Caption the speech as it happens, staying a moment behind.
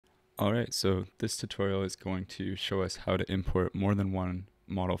Alright, so this tutorial is going to show us how to import more than one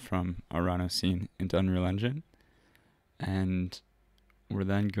model from our Rhino scene into Unreal Engine. And we're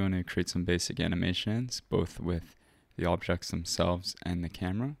then going to create some basic animations, both with the objects themselves and the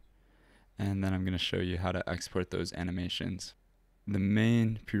camera. And then I'm going to show you how to export those animations. The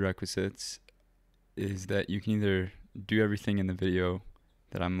main prerequisites is that you can either do everything in the video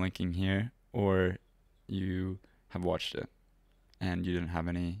that I'm linking here, or you have watched it and you didn't have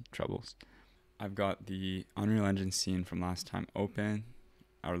any troubles. I've got the Unreal Engine scene from last time open,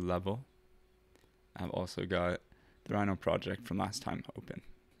 our level. I've also got the Rhino project from last time open.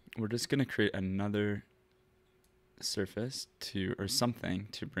 We're just going to create another surface or something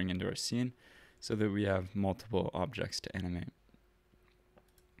to bring into our scene so that we have multiple objects to animate.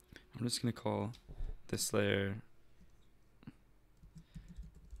 I'm just going to call this layer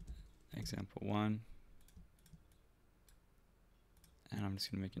example 1. And I'm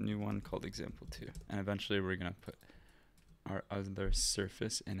just going to make a new one called example 2. And eventually we're going to put our other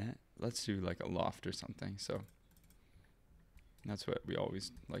surface in it. Let's do like a loft or something. So that's what we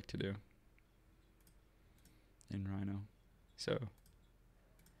always like to do in Rhino. So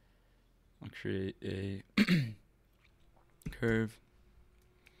I'll create a curve.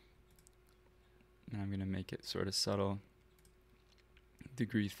 And I'm going to make it sort of subtle.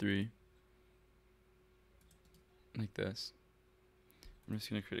 Degree 3. Like this. I'm just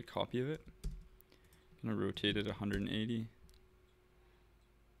going to create a copy of it. I'm going to rotate it 180.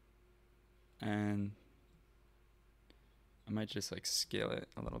 And I might just like scale it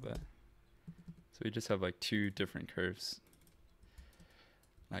a little bit. So we just have like two different curves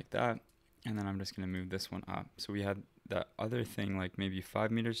like that. And then I'm just going to move this one up. So we had that other thing like maybe 5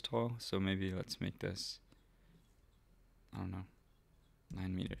 meters tall. So maybe let's make this, I don't know,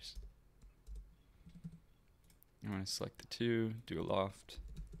 9 meters. I'm going to select the 2, do a loft.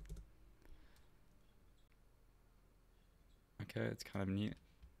 Okay, it's kind of neat.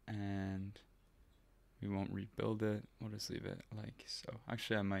 And we won't rebuild it. We'll just leave it like so.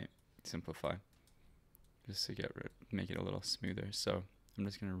 Actually, I might simplify just to make it a little smoother. So I'm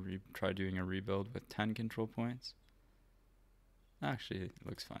just going to try doing a rebuild with 10 control points. Actually, it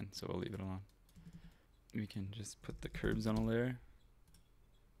looks fine, so we'll leave it alone. We can just put the curves on a layer.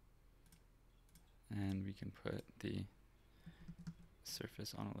 And we can put the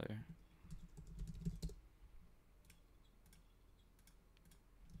surface on a layer.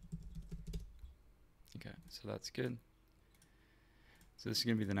 Okay, so that's good. So this is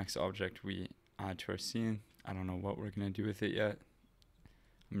going to be the next object we add to our scene. I don't know what we're going to do with it yet.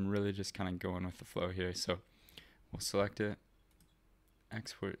 I'm really just kind of going with the flow here. So we'll select it,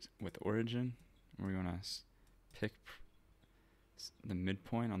 export with origin. We're going to pick the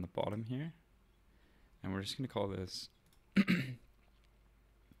midpoint on the bottom here. And we're just going to call this blanket.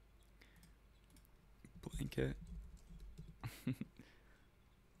 I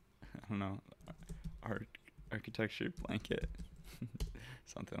don't know, architecture blanket,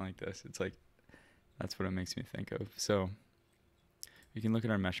 something like this. It's like, that's what it makes me think of. So we can look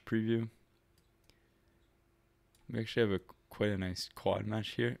at our mesh preview. We actually have quite a nice quad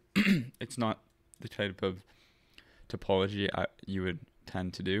mesh here. It's not the type of topology you would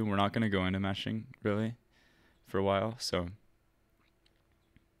tend to do. We're not going to go into meshing really for a while, so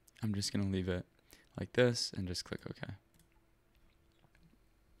I'm just going to leave it like this and just click OK.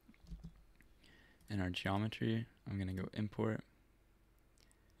 In our geometry, I'm going to go import,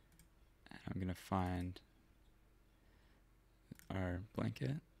 and I'm going to find our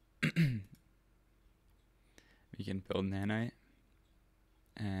blanket. We can build nanite,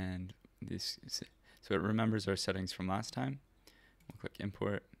 and this so it remembers our settings from last time. We'll click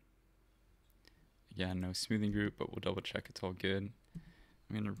import. Again, no smoothing group, but we'll double check it's all good.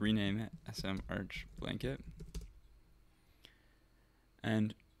 I'm going to rename it SM Arch Blanket.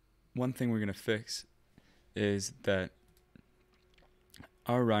 And one thing we're going to fix is that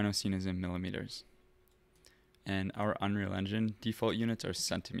our Rhino scene is in millimeters, and our Unreal Engine default units are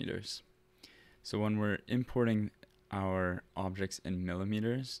centimeters. So when we're importing our objects in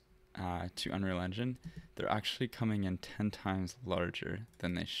millimeters to Unreal Engine, they're actually coming in 10 times larger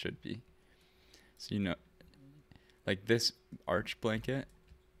than they should be. So like this arch blanket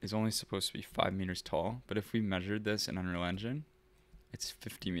is only supposed to be 5 meters tall, but if we measured this in Unreal Engine, it's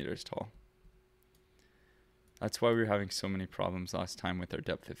 50 meters tall. That's why we were having so many problems last time with our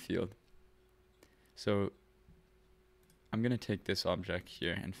depth of field. So I'm going to take this object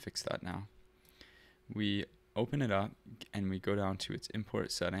here and fix that now. We open it up and we go down to its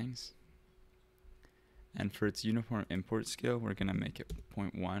import settings. And for its uniform import scale, we're going to make it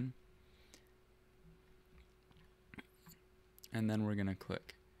 0.1. And then we're going to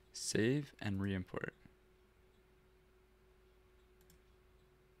click save and re-import.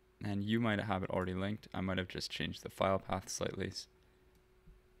 And you might have it already linked. I might have just changed the file path slightly.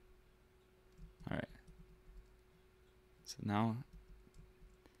 All right. So now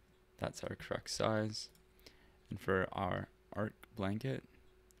that's our correct size. And for our arc blanket,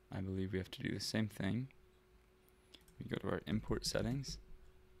 I believe we have to do the same thing. We go to our import settings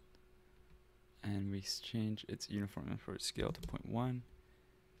and we change its uniform import scale to 0.1,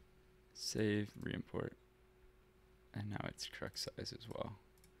 save, re-import, and now it's correct size as well.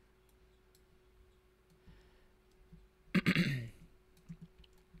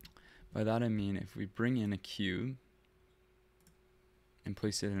 By that I mean if we bring in a cube and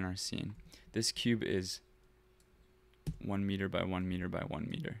place it in our scene, this cube is 1 meter by 1 meter by 1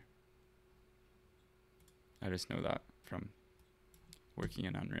 meter. I just know that from working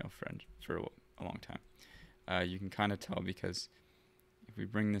in Unreal for a long time. You can kind of tell because if we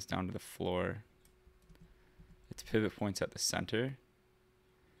bring this down to the floor, its pivot point's at the center.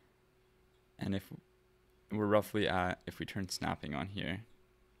 And if we're roughly at, if we turn snapping on here,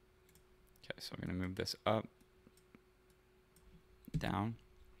 okay, so I'm going to move this up, down.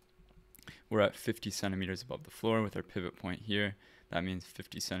 We're at 50 centimeters above the floor with our pivot point here. That means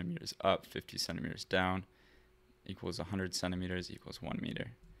 50 centimeters up, 50 centimeters down equals 100 centimeters equals 1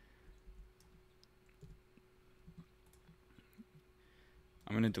 meter.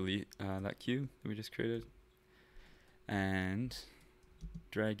 I'm going to delete that cube that we just created and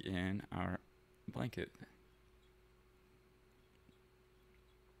drag in our blanket.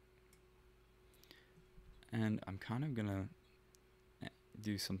 And I'm kind of going to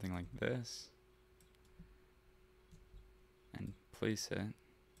do something like this and place it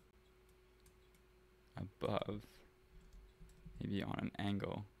above, maybe on an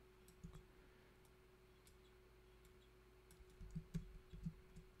angle.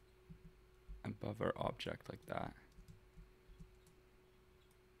 Above our object like that.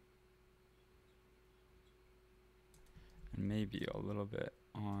 And maybe a little bit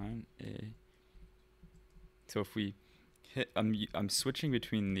on a, so if we hit, I'm switching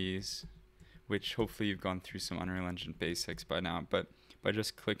between these, which hopefully you've gone through some Unreal Engine basics by now, but by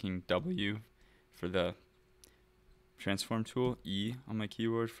just clicking W for the transform tool, E on my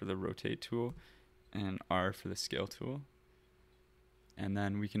keyboard for the rotate tool, and R for the scale tool. And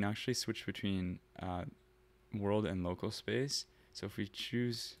then we can actually switch between world and local space. So if we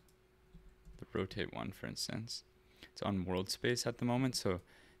choose the rotate one, for instance, it's on world space at the moment. So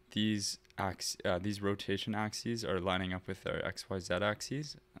these rotation axes are lining up with our XYZ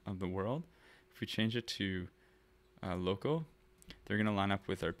axes of the world. If we change it to local, they're going to line up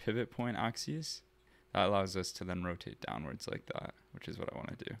with our pivot point axes. That allows us to then rotate downwards like that, which is what I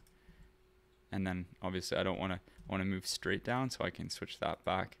want to do. And then obviously I want to move straight down, so I can switch that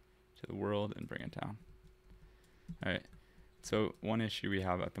back to the world and bring it down. All right. So one issue we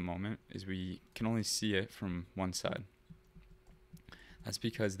have at the moment is we can only see it from one side. That's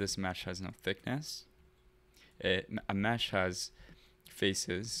because this mesh has no thickness. A mesh has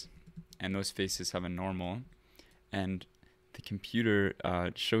faces, and those faces have a normal, and the computer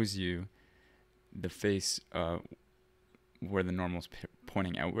shows you the face where the normal's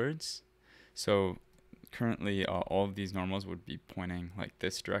pointing outwards. So currently all of these normals would be pointing like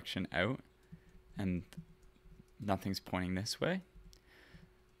this direction out, and nothing's pointing this way.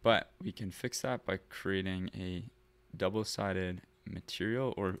 But we can fix that by creating a double-sided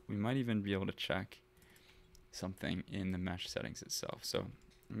material, or we might even be able to check something in the mesh settings itself. So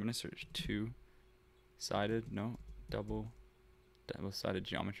I'm going to search two-sided, no, double-sided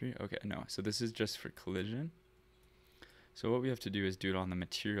geometry. Okay, no, so this is just for collision. So what we have to do is do it on the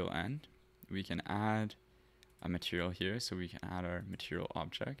material end. We can add a material here, so we can add our material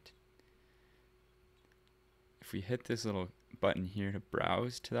object. If we hit this little button here to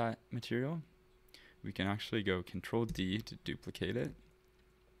browse to that material, we can actually go Control D to duplicate it,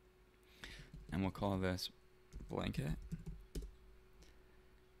 and we'll call this blanket.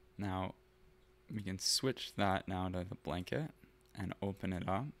 Now we can switch that now to the blanket and open it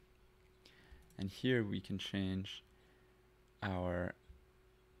up, and here we can change our,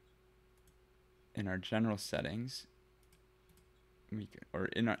 in our general settings, we can, or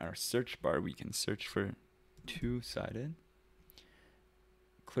in our search bar, we can search for two-sided,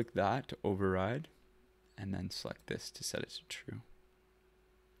 click that to override, and then select this to set it to true.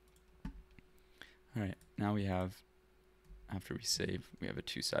 Alright, now we have, after we save, we have a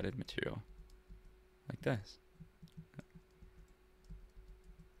two-sided material like this.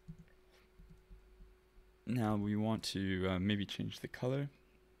 Now we want to maybe change the color,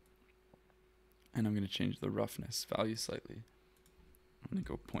 and I'm going to change the roughness value slightly. I'm going to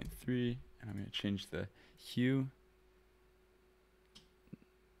go 0.3, and I'm going to change the hue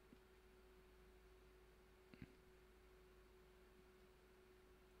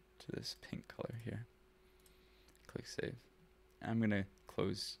to this pink color here. Click save. I'm going to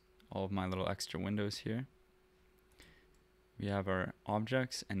close all of my little extra windows here. We have our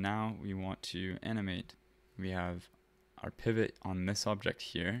objects, and now we want to animate. We have our pivot on this object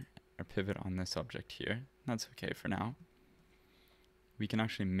here, our pivot on this object here. That's okay for now. We can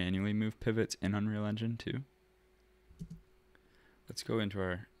actually manually move pivots in Unreal Engine too. Let's go into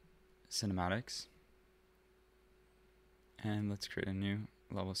our cinematics, and let's create a new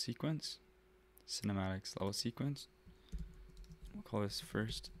level sequence. Cinematics level sequence. We'll call this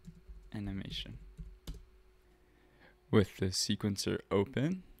first animation. With the sequencer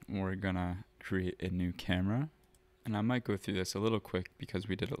open, we're gonna create a new camera. And I might go through this a little quick because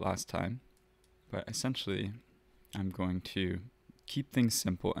we did it last time. But essentially, I'm going to keep things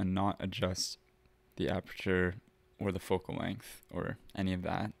simple and not adjust the aperture or the focal length or any of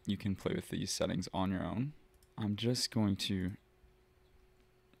that. You can play with these settings on your own. I'm just going to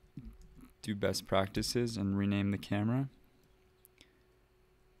do best practices and rename the camera,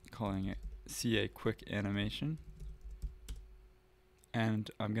 calling it CA Quick Animation. And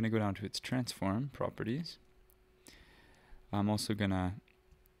I'm going to go down to its transform properties. I'm also going to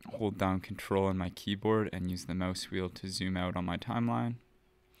hold down Control on my keyboard and use the mouse wheel to zoom out on my timeline.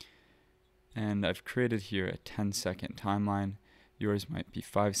 And I've created here a 10-second timeline. Yours might be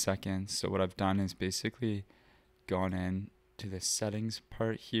 5 seconds. So what I've done is basically gone in to the settings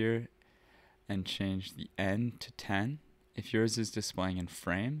part here and changed the end to 10. If yours is displaying in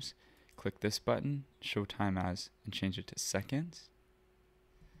frames, click this button, show time as, and change it to seconds.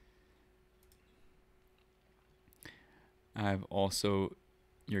 I've also,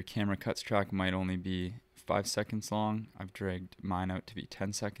 your camera cuts track might only be 5 seconds long. I've dragged mine out to be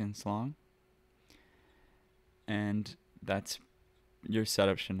 10 seconds long. And that's, your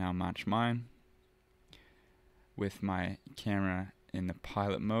setup should now match mine. With my camera in the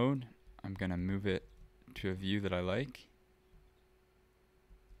pilot mode, I'm going to move it to a view that I like.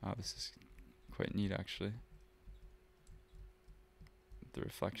 Oh, this is quite neat actually. The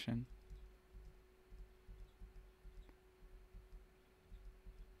reflection.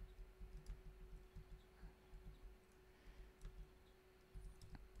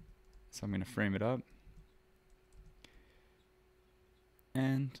 So I'm going to frame it up.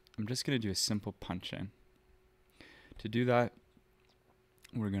 And I'm just going to do a simple punch in. To do that,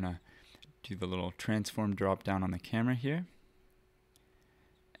 we're going to do the little transform drop down on the camera here.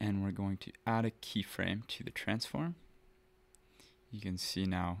 And we're going to add a keyframe to the transform. You can see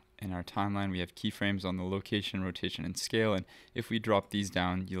now in our timeline we have keyframes on the location, rotation, and scale. And if we drop these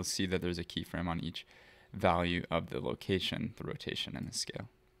down, you'll see that there's a keyframe on each value of the location, the rotation, and the scale.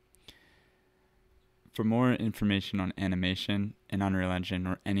 For more information on animation in Unreal Engine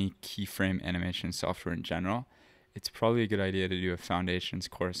or any keyframe animation software in general, it's probably a good idea to do a foundations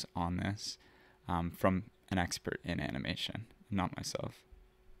course on this from an expert in animation, not myself.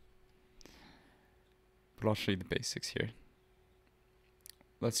 But I'll show you the basics here.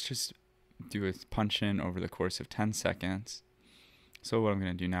 Let's just do a punch in over the course of 10 seconds. So what I'm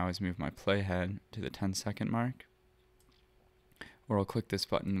going to do now is move my playhead to the 10-second mark. Or I'll click this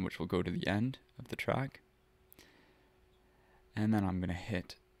button, which will go to the end of the track. And then I'm going to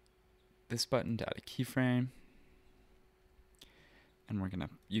hit this button to add a keyframe. And we're going to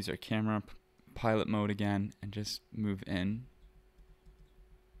use our camera pilot mode again and just move in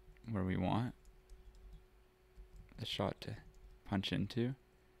where we want the shot to punch into.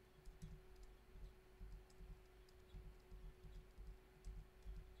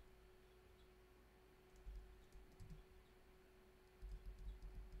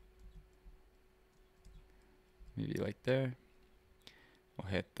 Maybe like there. We'll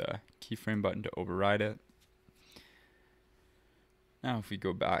hit the keyframe button to override it. Now if we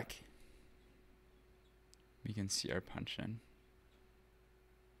go back, we can see our punch in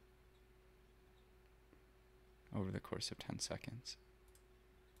over the course of 10 seconds.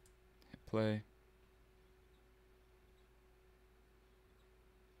 Hit play.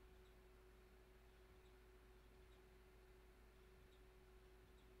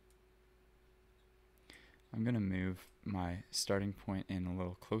 I'm going to move my starting point in a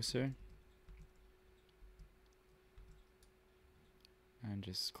little closer. And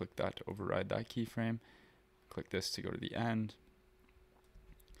just click that to override that keyframe. Click this to go to the end.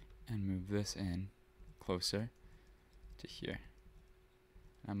 And move this in closer to here.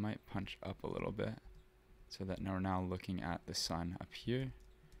 I might punch up a little bit so that we're now looking at the sun up here.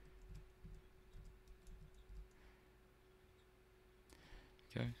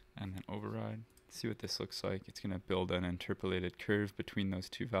 Okay, and then override. See what this looks like. It's going to build an interpolated curve between those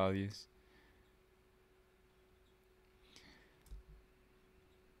two values.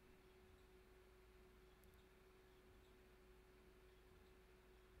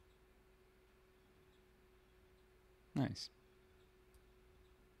 Nice.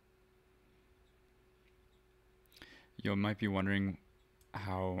 You might be wondering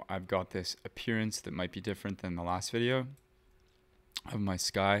how I've got this appearance that might be different than the last video of my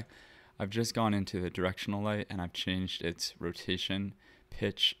sky. I've just gone into the directional light and I've changed its rotation,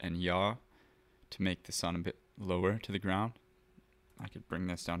 pitch, and yaw to make the sun a bit lower to the ground. I could bring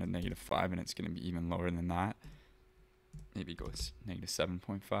this down to -5 and it's going to be even lower than that. Maybe go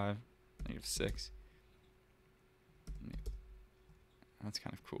 -7.5, -6. That's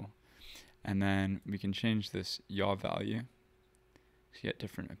kind of cool. And then we can change this yaw value to get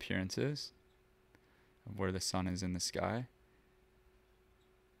different appearances of where the sun is in the sky.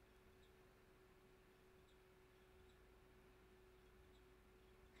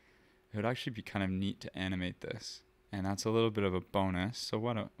 It would actually be kind of neat to animate this, and that's a little bit of a bonus. So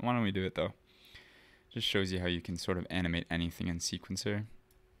why don't we do it though? Just shows you how you can sort of animate anything in Sequencer.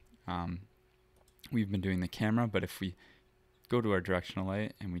 We've been doing the camera, but if we go to our directional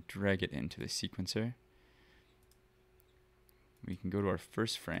light and we drag it into the Sequencer, we can go to our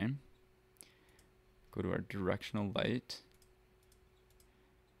first frame, go to our directional light,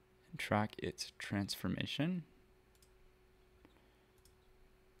 and track its transformation.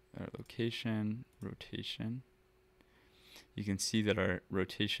 Our location, rotation. You can see that our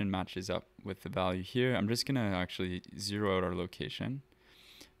rotation matches up with the value here. I'm just gonna actually zero out our location,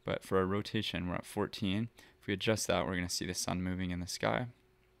 but for our rotation we're at 14. If we adjust that, we're gonna see the sun moving in the sky.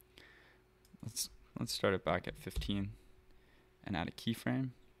 Let's start it back at 15 and add a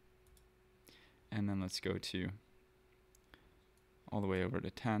keyframe, and then let's go to all the way over to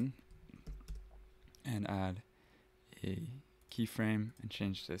 10 and add a keyframe and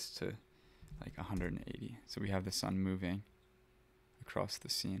change this to like 180. So we have the sun moving across the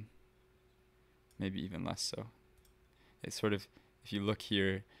scene, maybe even less so. It's sort of, if you look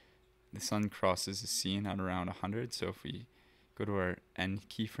here, the sun crosses the scene at around 100. So if we go to our end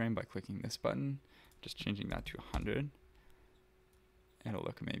keyframe by clicking this button, just changing that to 100, it'll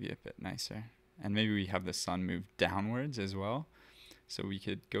look maybe a bit nicer. And maybe we have the sun move downwards as well. So we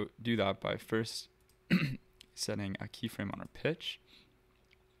could go do that by first setting a keyframe on our pitch,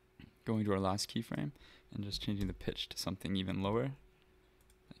 going to our last keyframe, and just changing the pitch to something even lower,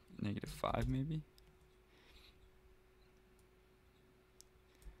 like -5 maybe.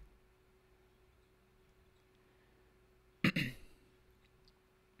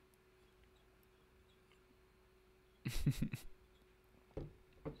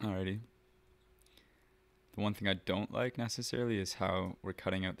 Alrighty. The one thing I don't like necessarily is how we're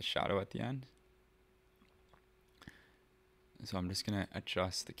cutting out the shadow at the end. So I'm just going to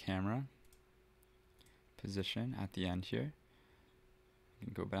adjust the camera position at the end here. You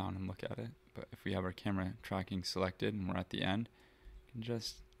can go down and look at it, but if we have our camera tracking selected and we're at the end, you can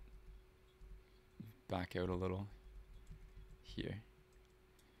just back out a little here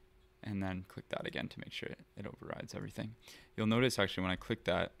and then click that again to make sure it overrides everything. You'll notice actually when I click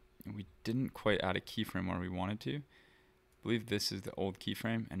that, we didn't quite add a keyframe where we wanted to. I believe this is the old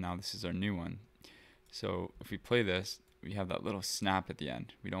keyframe and now this is our new one. So if we play this, we have that little snap at the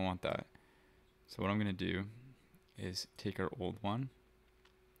end. We don't want that. So what I'm going to do is take our old one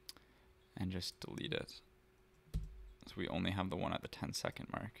and just delete it. So we only have the one at the 10-second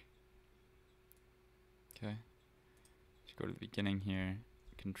mark. Okay. Just go to the beginning here,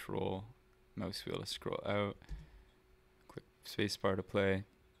 control mouse wheel to scroll out, click spacebar to play.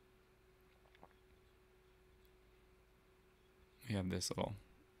 We have this little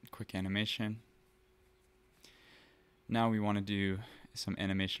quick animation. Now we want to do some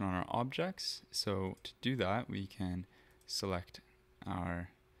animation on our objects. So to do that, we can select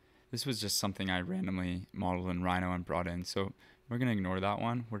our, this was just something I randomly modeled in Rhino and brought in. So we're going to ignore that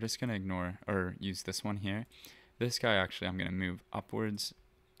one. We're just going to ignore or use this one here. This guy actually I'm going to move upwards.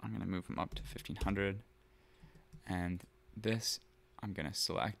 I'm going to move him up to 1500. And this I'm going to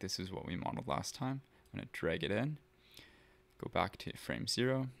select. This is what we modeled last time. I'm going to drag it in. Go back to frame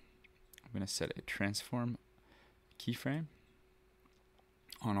 0. I'm going to set a transform keyframe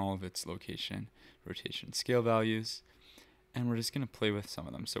on all of its location, rotation, scale values, and we're just going to play with some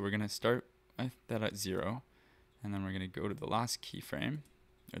of them. So we're going to start with that at 0, and then we're going to go to the last keyframe,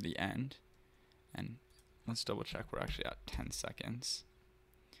 or the end, and let's double check we're actually at 10 seconds.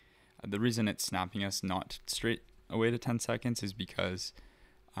 The reason it's snapping us not straight away to 10 seconds is because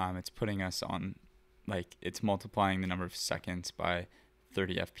it's putting us on, like, it's multiplying the number of seconds by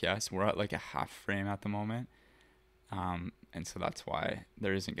 30 FPS. We're at like a half frame at the moment. And so that's why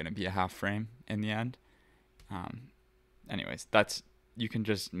there isn't going to be a half frame in the end. Anyways, you can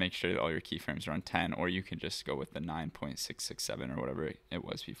just make sure that all your keyframes are on 10, or you can just go with the 9.667 or whatever it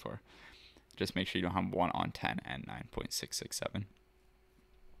was before. Just make sure you don't have one on 10 and 9.667.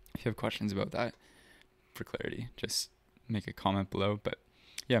 If you have questions about that, for clarity, just make a comment below. But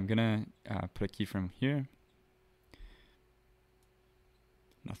yeah, I'm gonna put a keyframe here.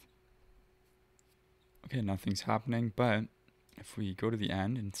 Nothing. Okay, nothing's happening, but if we go to the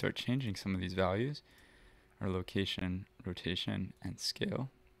end and start changing some of these values, our location, rotation, and scale,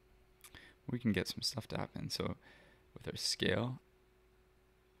 we can get some stuff to happen. So with our scale,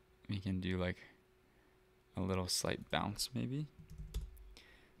 we can do like a little slight bounce maybe.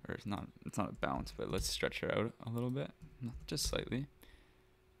 Or it's not a bounce, but let's stretch her out a little bit, just slightly.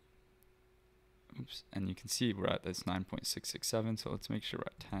 Oops, and you can see we're at this 9.667, so let's make sure we're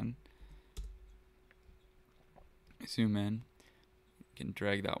at 10. Zoom in, we can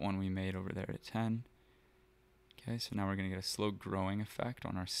drag that one we made over there to 10. Okay, so now we're gonna get a slow growing effect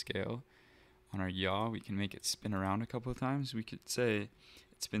on our scale. On our yaw, we can make it spin around a couple of times. We could say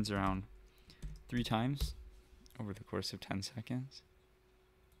it spins around 3 times over the course of 10 seconds.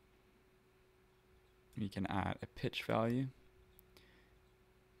 We can add a pitch value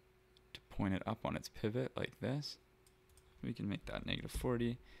to point it up on its pivot like this. We can make that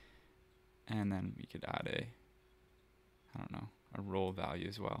 -40, and then we could add a roll value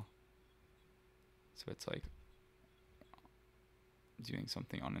as well. So it's like doing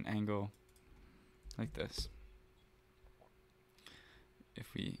something on an angle like this.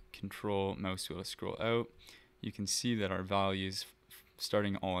 If we control mouse wheel to scroll out, you can see that our values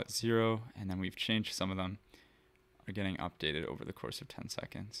starting all at 0, and then we've changed some of them, are getting updated over the course of 10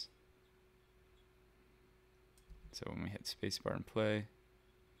 seconds. So when we hit spacebar and play,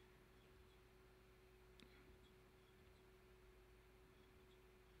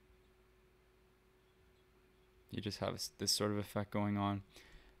 you just have this sort of effect going on.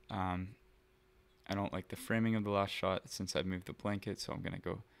 I don't like the framing of the last shot since I've moved the blanket, so I'm going to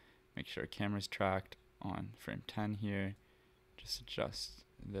go make sure camera's tracked on frame 10 here. Just adjust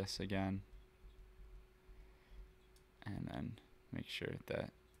this again, and then make sure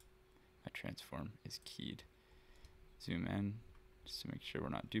that my transform is keyed. Zoom in just to make sure we're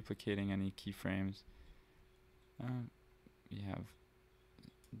not duplicating any keyframes. We have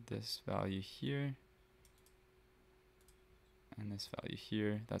this value here and this value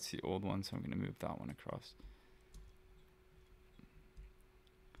here. That's the old one, so I'm going to move that one across.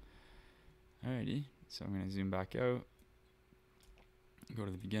 Alrighty, so I'm going to zoom back out, go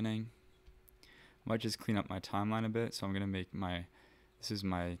to the beginning. I might just clean up my timeline a bit, so I'm going to make this is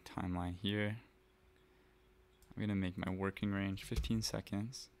my timeline here. I'm going to make my working range 15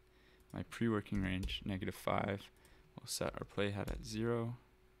 seconds, my pre-working range -5. We'll set our playhead at 0,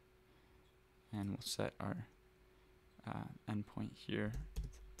 and we'll set our endpoint here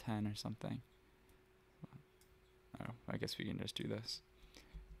at 10 or something. Oh, I guess we can just do this.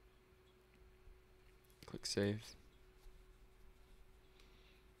 Click save.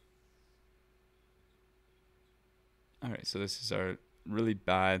 Alright, so this is our really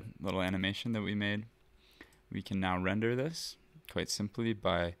bad little animation that we made. We can now render this quite simply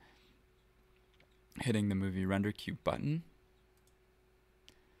by hitting the movie render queue button.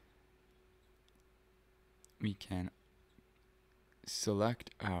 We can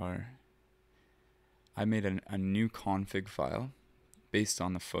select I made a new config file based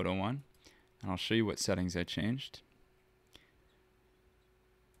on the photo one, and I'll show you what settings I changed.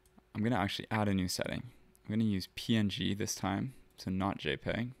 I'm going to actually add a new setting. I'm going to use PNG this time, so not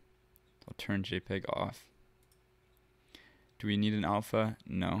JPEG. I'll turn JPEG off. Do we need an alpha?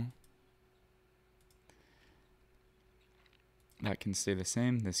 No. That can stay the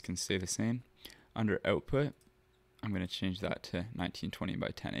same. This can stay the same. Under output, I'm going to change that to 1920 by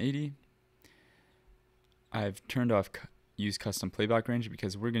 1080. I've turned off use custom playback range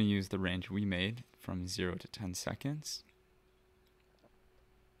because we're going to use the range we made from 0 to 10 seconds.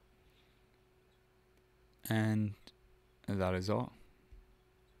 And that is all.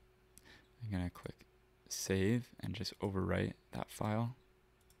 I'm going to click save and just overwrite that file.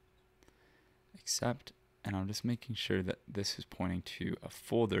 Accept, and I'm just making sure that this is pointing to a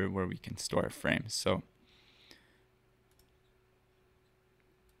folder where we can store our frames. So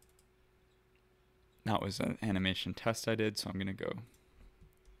that was an animation test I did, so I'm going to go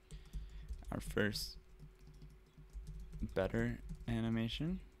our first better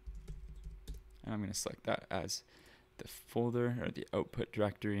animation. And I'm going to select that as the folder or the output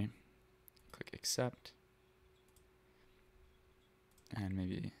directory. Click accept. And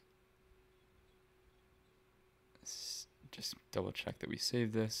maybe just double check that we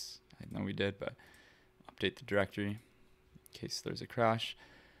saved this. I know we did, but update the directory in case there's a crash.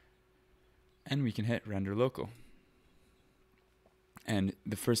 And we can hit render local. And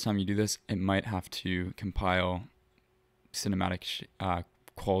the first time you do this, it might have to compile cinematic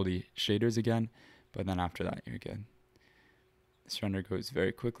quality shaders again, but then after that, you're good. This render goes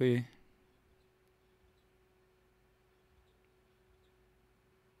very quickly.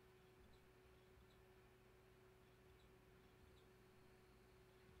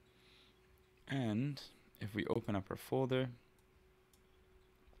 And if we open up our folder,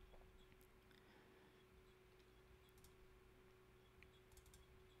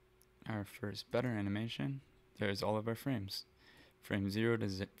 our first better animation, there's all of our frames. Frame 0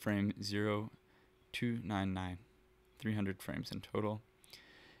 to frame 0299, 300 frames in total.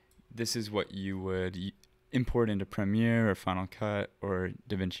 This is what you would import into Premiere or Final Cut or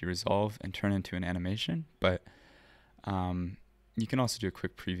DaVinci Resolve and turn into an animation, but you can also do a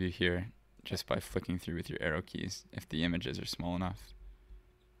quick preview here just by flicking through with your arrow keys if the images are small enough.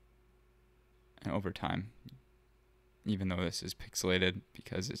 And over time, even though this is pixelated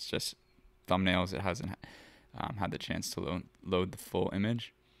because it's just thumbnails, it hasn't had the chance to load the full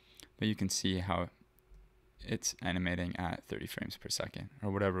image, but you can see how it's animating at 30 frames per second or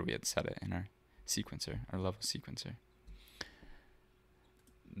whatever we had set it in our sequencer, our level sequencer.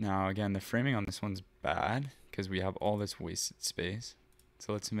 Now again, the framing on this one's bad because we have all this wasted space.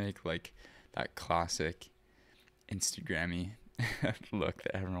 So let's make like that classic Instagrammy look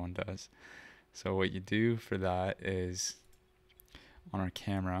that everyone does. So what you do for that is on our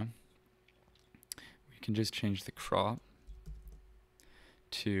camera, we can just change the crop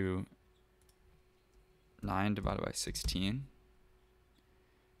to 9 divided by 16.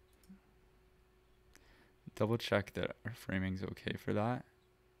 Double check that our framing's okay for that.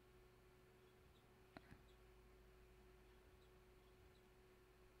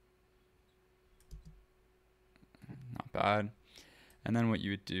 Not bad. And then what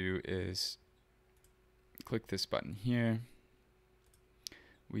you would do is click this button here.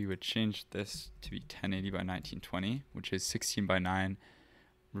 We would change this to be 1080 by 1920, which is 16 by 9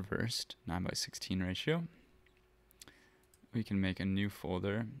 reversed, 9 by 16 ratio. We can make a new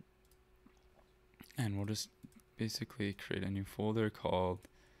folder, and we'll just basically create a new folder called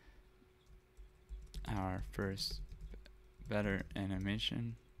our first better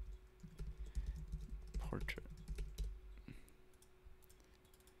animation portrait.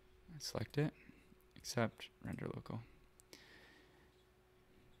 Select it, accept, render local.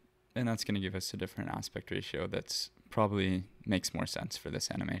 And that's going to give us a different aspect ratio that's probably makes more sense for this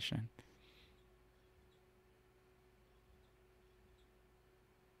animation.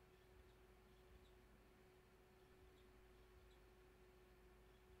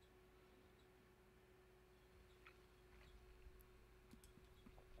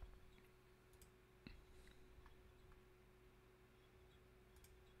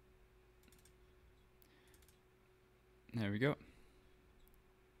 There we go.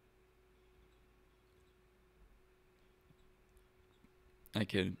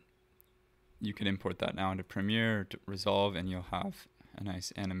 You could import that now into Premiere or to Resolve, and you'll have a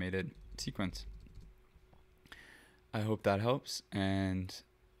nice animated sequence. I hope that helps, and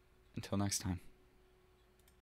until next time.